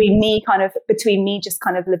difference between me just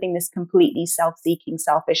kind of living this completely self-seeking,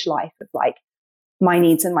 selfish life of like my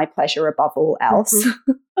needs and my pleasure above all else.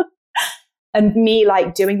 And me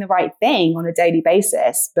like doing the right thing on a daily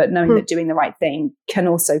basis, but knowing that doing the right thing can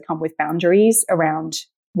also come with boundaries around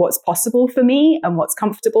what's possible for me and what's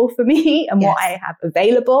comfortable for me and what I have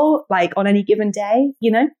available like on any given day,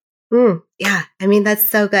 Yeah. I mean, that's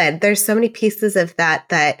so good. There's so many pieces of that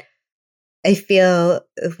I feel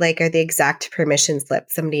like are the exact permission slip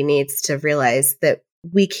somebody needs to realize that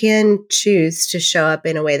we can choose to show up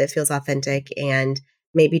in a way that feels authentic and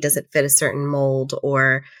maybe doesn't fit a certain mold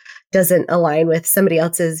or doesn't align with somebody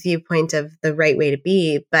else's viewpoint of the right way to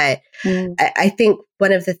be. But I think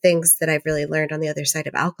one of the things that I've really learned on the other side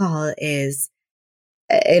of alcohol is,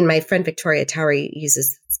 and my friend Victoria Towery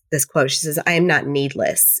uses this quote, she says, I am not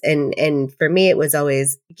needless. And for me, it was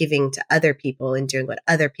always giving to other people and doing what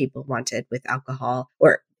other people wanted with alcohol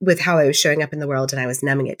or with how I was showing up in the world, and I was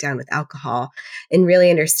numbing it down with alcohol, and really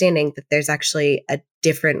understanding that there's actually a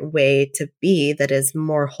different way to be that is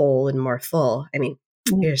more whole and more full. I mean,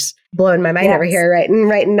 you're just blowing my mind over here,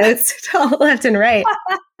 writing notes all left and right.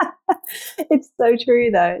 It's so true,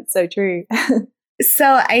 though. It's so true.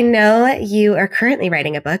 So I know you are currently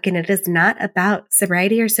writing a book and it is not about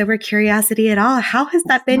sobriety or sober curiosity at all. How has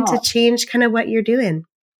that been to change kind of what you're doing?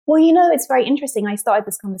 Well, it's very interesting. I started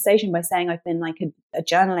this conversation by saying I've been like a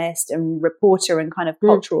journalist and reporter and kind of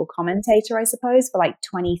cultural commentator, I suppose, for like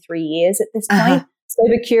 23 years at this point.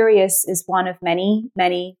 Sober Curious is one of many,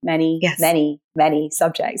 many, many, many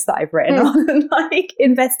subjects that I've written on and like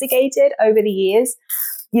investigated over the years.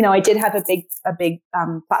 I did have a big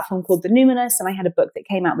platform called The Numinous, and I had a book that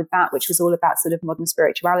came out with that, which was all about sort of modern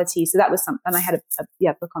spirituality. So that was something, and I had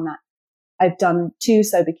a book on that. I've done 2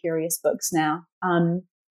 Sober Curious books now.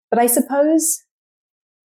 But I suppose,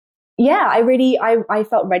 I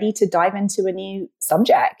felt ready to dive into a new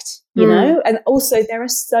subject, you know, and also there are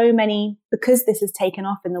so many, because this has taken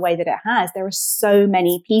off in the way that it has, there are so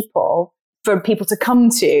many people for people to come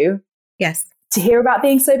to. Yes. To hear about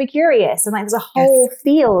being sober curious. And like, there's a whole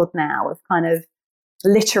field now of kind of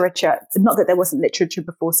literature. Not that there wasn't literature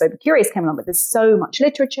before Sober Curious came along, but there's so much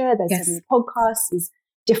literature. There's so many podcasts, there's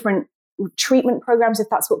different treatment programs if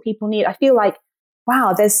that's what people need. I feel like,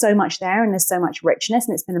 wow, there's so much there and there's so much richness,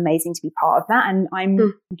 and it's been amazing to be part of that. And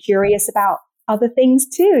I'm curious about other things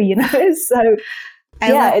too, So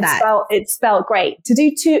it's felt great to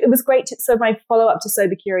do 2. It was great. So my follow up to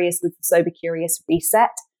Sober Curious was the Sober Curious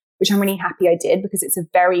Reset, which I'm really happy I did, because it's a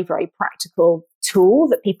very, very practical tool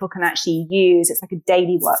that people can actually use. It's like a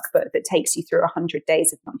daily workbook that takes you through 100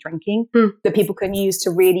 days of not drinking that people can use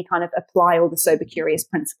to really kind of apply all the Sober Curious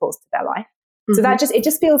principles to their life. So it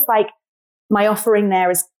just feels like my offering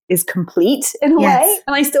there is complete in a way.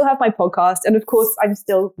 And I still have my podcast. And of course, I'm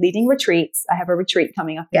still leading retreats. I have a retreat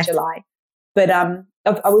coming up in July. But I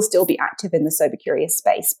will still be active in the Sober Curious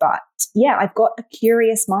space. But yeah, I've got a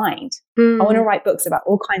curious mind. I want to write books about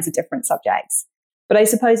all kinds of different subjects. But I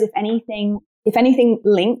suppose if anything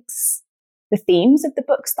links the themes of the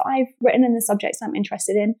books that I've written and the subjects I'm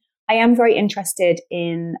interested in, I am very interested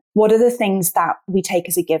in what are the things that we take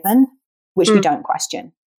as a given, which we don't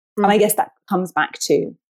question. And I guess that comes back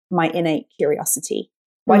to my innate curiosity.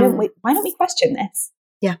 Why don't we question this?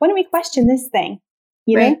 Yeah. Why don't we question this thing?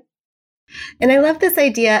 You know? And I love this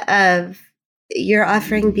idea of your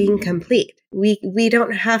offering being complete. We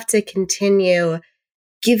don't have to continue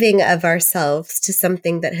giving of ourselves to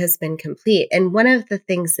something that has been complete. And one of the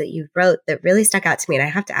things that you wrote that really stuck out to me, and I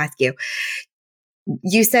have to ask you,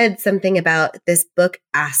 you said something about this book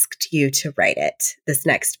asked you to write it, this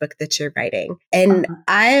next book that you're writing. And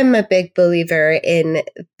I am a big believer in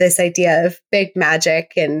this idea of big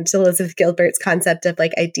magic and Elizabeth Gilbert's concept of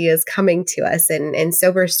like ideas coming to us. And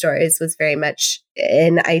Sober Stories was very much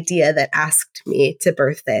an idea that asked me to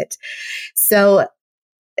birth it. So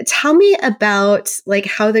tell me about like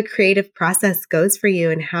how the creative process goes for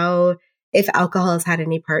you and how, if alcohol has had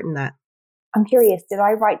any part in that. I'm curious, did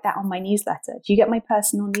I write that on my newsletter? Do you get my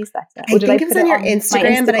personal newsletter? I think it was on your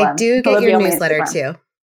Instagram, but I do get your newsletter too.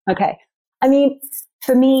 Okay. I mean,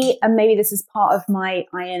 for me, and maybe this is part of my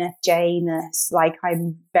INFJ-ness, like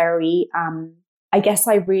I'm very, I guess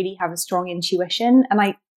I really have a strong intuition,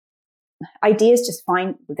 and ideas just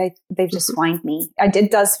they've just find me.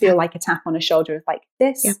 It does feel like a tap on a shoulder. It's like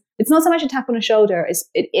this. Yeah. It's not so much a tap on a shoulder.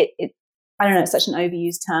 It I don't know, it's such an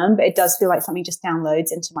overused term, but it does feel like something just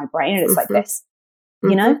downloads into my brain and it's like this,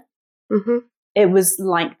 you know? It was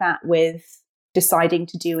like that with deciding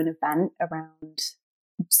to do an event around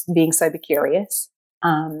being sober curious.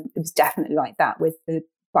 It was definitely like that with the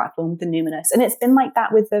platform, The Numinous. And it's been like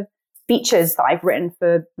that with the features that I've written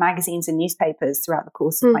for magazines and newspapers throughout the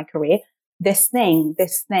course of my career. This thing.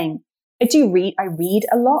 I read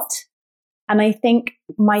a lot. And I think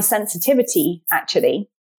my sensitivity, actually,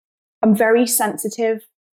 I'm very sensitive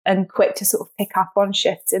and quick to sort of pick up on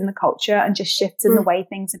shifts in the culture and just shifts in the way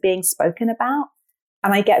things are being spoken about.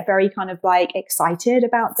 And I get very kind of like excited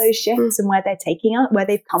about those shifts and where they're taking us, where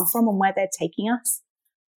they've come from and where they're taking us.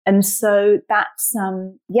 And so that's,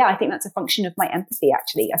 I think that's a function of my empathy,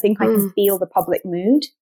 actually. I think I can feel the public mood.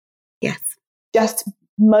 Yes. Just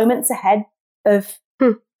moments ahead of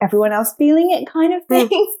everyone else feeling it kind of thing.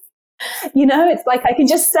 You know, it's like I can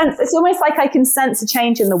just sense, it's almost like I can sense a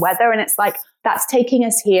change in the weather, and it's like that's taking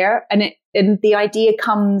us here, and the idea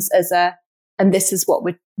comes as and this is what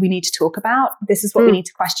we need to talk about. This is what we need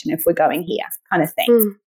to question if we're going here, kind of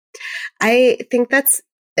thing. I think that's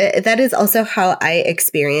That is also how I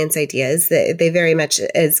experience ideas. They very much,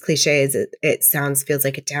 as cliche as it sounds, feels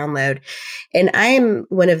like a download. And I am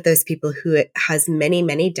one of those people who has many,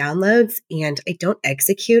 many downloads, and I don't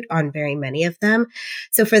execute on very many of them.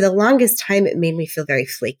 So for the longest time, it made me feel very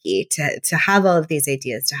flaky to have all of these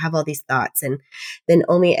ideas, to have all these thoughts, and then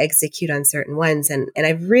only execute on certain ones. And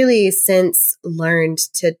I've really since learned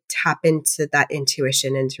to tap into that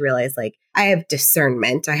intuition and to realize, like, I have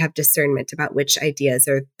discernment. I have discernment about which ideas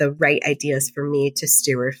are the right ideas for me to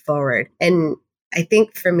steward forward. And I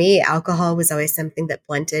think for me, alcohol was always something that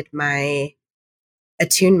blunted my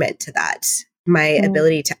attunement to that, my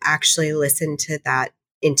ability to actually listen to that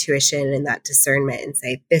intuition and that discernment and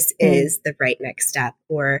say, this is the right next step,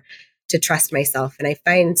 or to trust myself. And I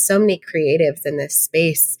find so many creatives in this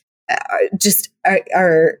space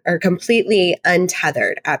are completely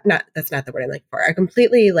untethered. That's not the word I'm looking for. Are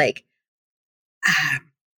completely like,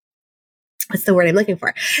 what's the word I'm looking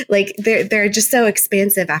for? Like they're just so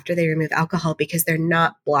expansive after they remove alcohol because they're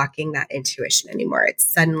not blocking that intuition anymore.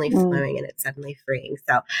 It's suddenly flowing and it's suddenly freeing.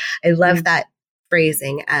 So I love that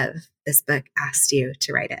phrasing of this book asked you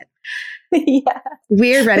to write it. Yeah.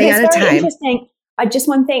 We're running out of time. Interesting.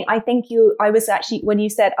 One thing, I was actually, when you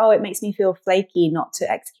said, oh, it makes me feel flaky not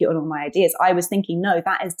to execute on all my ideas, I was thinking, no,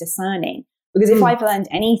 that is discerning. Because if I've learned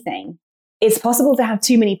anything, it's possible to have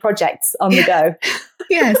too many projects on the go.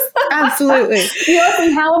 Yes, absolutely. You're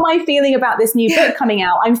asking, how am I feeling about this new book coming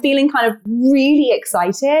out? I'm feeling kind of really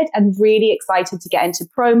excited to get into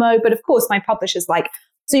promo. But of course, my publisher's like,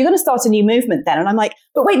 so you're going to start a new movement then? And I'm like,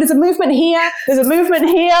 but wait, there's a movement here. There's a movement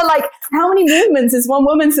here. Like, how many movements is one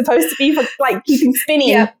woman supposed to be for, like, keeping spinning?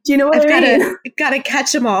 Yep. Do you know what I mean? Got to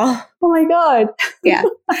catch them all. Oh my God. Yeah.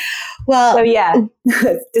 Well, so yeah,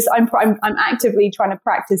 I'm actively trying to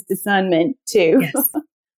practice discernment too. Yes.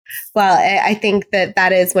 Well, I think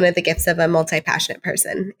that is one of the gifts of a multi-passionate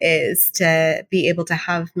person, is to be able to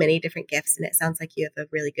have many different gifts. And it sounds like you have a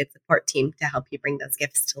really good support team to help you bring those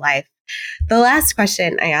gifts to life. The last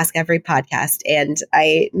question I ask every podcast, and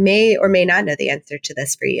I may or may not know the answer to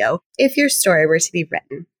this for you. If your story were to be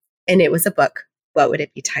written and it was a book, what would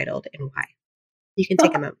it be titled and why? You can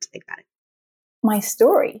take a moment to think about it. My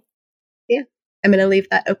story? Yeah. I'm going to leave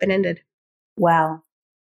that open-ended. Well,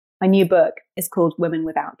 my new book is called Women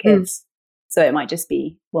Without Kids. So it might just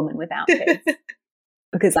be Woman Without Kids.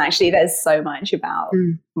 Because actually there's so much about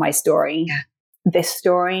my story, this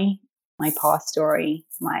story, my past story,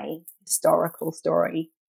 my historical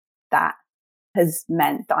story that has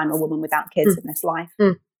meant that I'm a woman without kids in this life.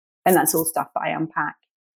 And that's all stuff that I unpack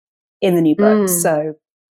in the new book. So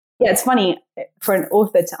yeah, it's funny for an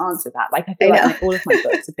author to answer that. Like, I feel like all of my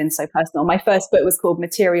books have been so personal. My first book was called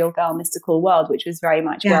Material Girl, Mystical World, which was very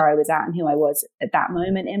much where I was at and who I was at that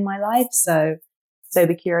moment in my life. So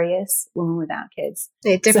Sober Curious, Woman Without Kids.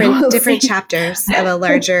 Different chapters of a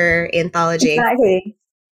larger anthology.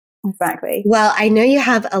 Exactly. Well, I know you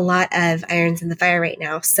have a lot of irons in the fire right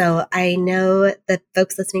now. So I know that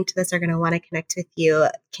folks listening to this are going to want to connect with you.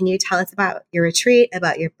 Can you tell us about your retreat,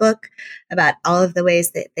 about your book, about all of the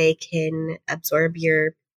ways that they can absorb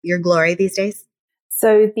your glory these days?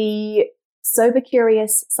 So the Sober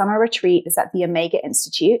Curious Summer Retreat is at the Omega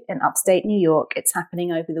Institute in upstate New York. It's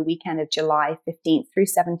happening over the weekend of July 15th through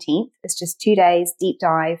 17th. It's just 2 days, deep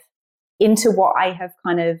dive into what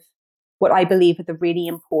I believe are the really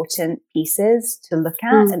important pieces to look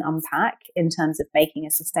at and unpack in terms of making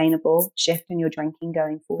a sustainable shift in your drinking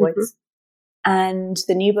going forwards. And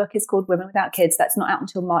the new book is called Women Without Kids. That's not out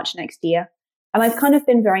until March next year. And I've kind of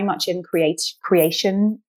been very much in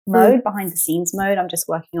creation mode, behind the scenes mode. I'm just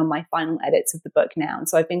working on my final edits of the book now. And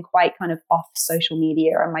so I've been quite kind of off social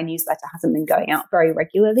media, and my newsletter hasn't been going out very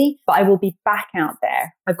regularly, but I will be back out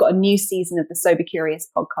there. I've got a new season of the Sober Curious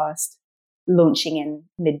podcast launching in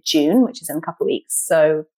mid-June, which is in a couple of weeks.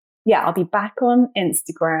 So yeah, I'll be back on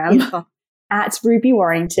Instagram at Ruby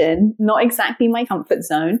Warrington. Not exactly my comfort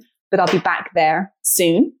zone, but I'll be back there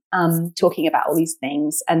soon, talking about all these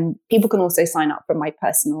things. And people can also sign up for my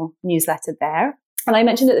personal newsletter there. And I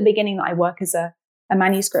mentioned at the beginning that I work as a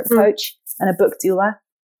manuscript coach and a book doula.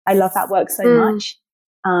 I love that work so much.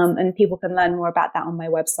 And people can learn more about that on my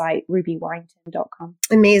website, rubywarrington.com.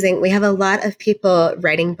 Amazing. We have a lot of people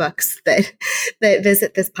writing books that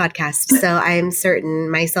visit this podcast. So I am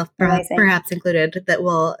certain, myself perhaps included, that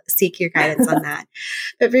will seek your guidance on that.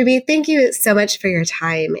 But Ruby, thank you so much for your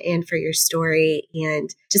time and for your story,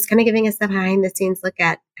 and just kind of giving us the behind the scenes look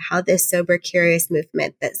at how this Sober Curious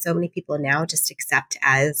movement that so many people now just accept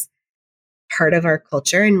as part of our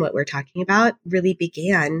culture and what we're talking about really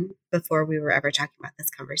began before we were ever talking about this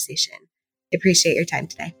conversation. I appreciate your time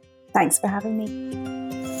today. Thanks for having me.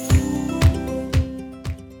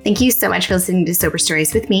 Thank you so much for listening to Sober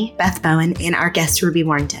Stories with me, Beth Bowen, and our guest, Ruby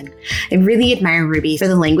Warrington. I really admire Ruby for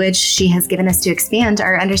the language she has given us to expand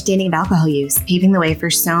our understanding of alcohol use, paving the way for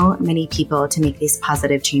so many people to make these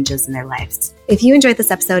positive changes in their lives. If you enjoyed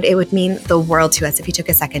this episode, it would mean the world to us if you took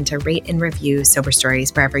a second to rate and review Sober Stories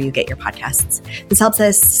wherever you get your podcasts. This helps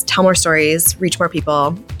us tell more stories, reach more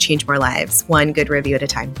people, change more lives, one good review at a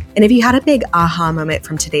time. And if you had a big aha moment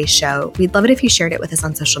from today's show, we'd love it if you shared it with us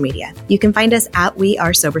on social media. You can find us at We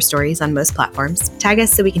Are Sober Stories on most platforms. Tag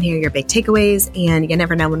us so we can hear your big takeaways, and you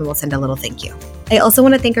never know when we'll send a little thank you. I also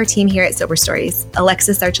want to thank our team here at Sober Stories.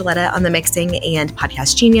 Alexis Archuleta on the mixing and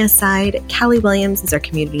podcast genius side, Callie Williams is our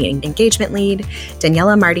community engagement lead,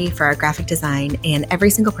 Daniela Marty for our graphic design, and every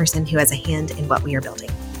single person who has a hand in what we are building.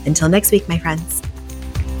 Until next week, my friends.